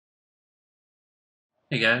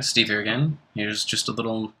Hey guys, Steve here again. Here's just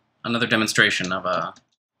another demonstration of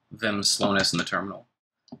Vim slowness in the terminal.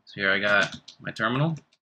 So here I got my terminal.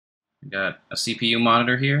 I got a CPU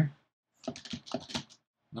monitor here.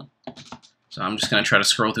 So I'm just going to try to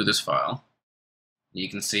scroll through this file. You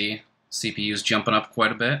can see CPU's jumping up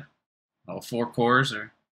quite a bit. All 4 cores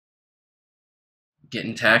are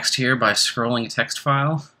getting taxed here by scrolling a text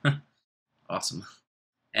file. Awesome.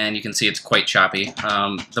 And you can see it's quite choppy.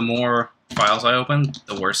 The more files I open,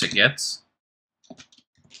 the worse it gets.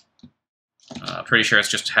 Pretty sure it's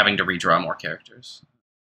just having to redraw more characters.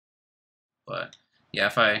 But yeah,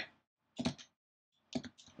 if I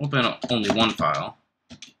open only one file,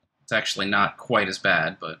 it's actually not quite as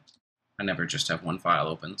bad, but I never just have one file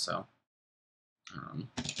open, so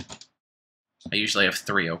I usually have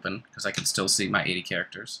 3 open because I can still see my 80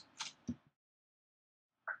 characters.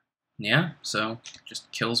 Yeah, so just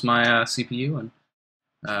kills my CPU, and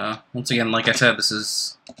once again, like I said, this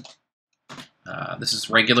is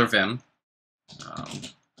regular Vim.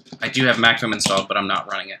 I do have MacVim installed, but I'm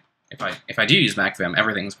not running it. If I do use MacVim,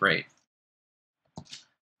 everything's great.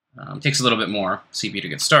 It takes a little bit more CPU to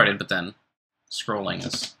get started, but then scrolling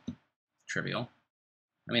is trivial.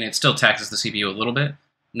 I mean, it still taxes the CPU a little bit,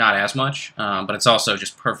 not as much, but it's also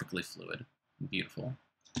just perfectly fluid and beautiful,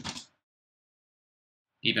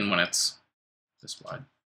 even when it's this wide.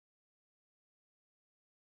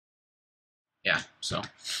 Yeah, so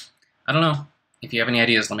I don't know. If you have any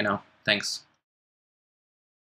ideas, let me know. Thanks.